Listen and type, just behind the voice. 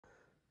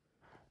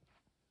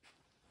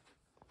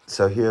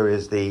So here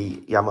is the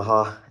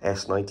Yamaha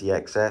S90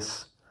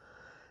 XS.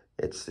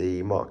 It's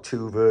the Mark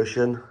II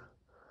version.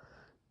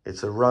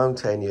 It's around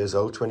 10 years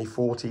old,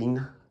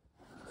 2014.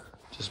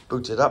 Just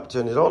boot it up,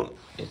 turn it on.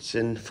 It's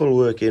in full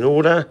working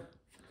order.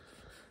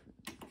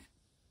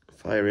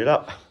 Fire it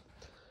up.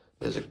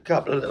 There's a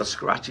couple of little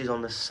scratches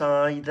on the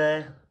side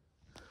there.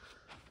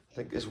 I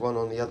think there's one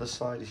on the other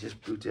side. It's just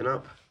booting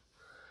up.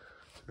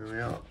 There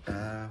we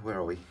are. Where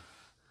are we?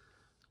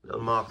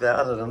 Little mark there.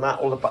 Other than that,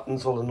 all the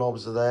buttons, all the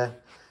knobs are there.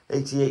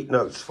 88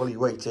 notes, fully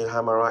weighted,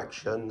 hammer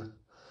action,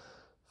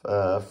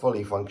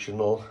 fully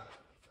functional.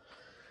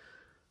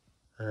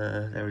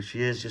 There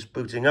she is, just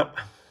booting up.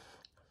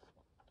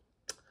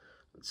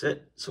 That's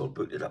it. It's all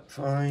booted up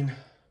fine.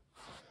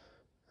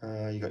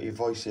 You got your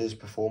voices,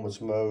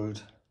 performance mode,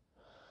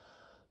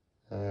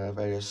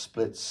 various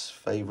splits,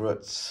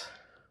 favourites.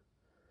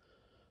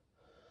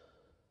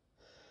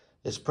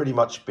 It's pretty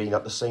much been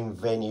at the same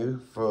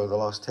venue for the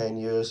last 10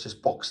 years,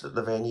 just boxed at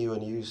the venue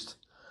and used.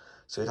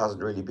 So it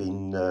hasn't really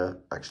been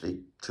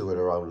actually toured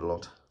around a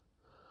lot.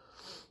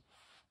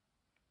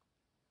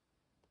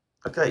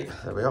 Okay,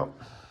 there we are.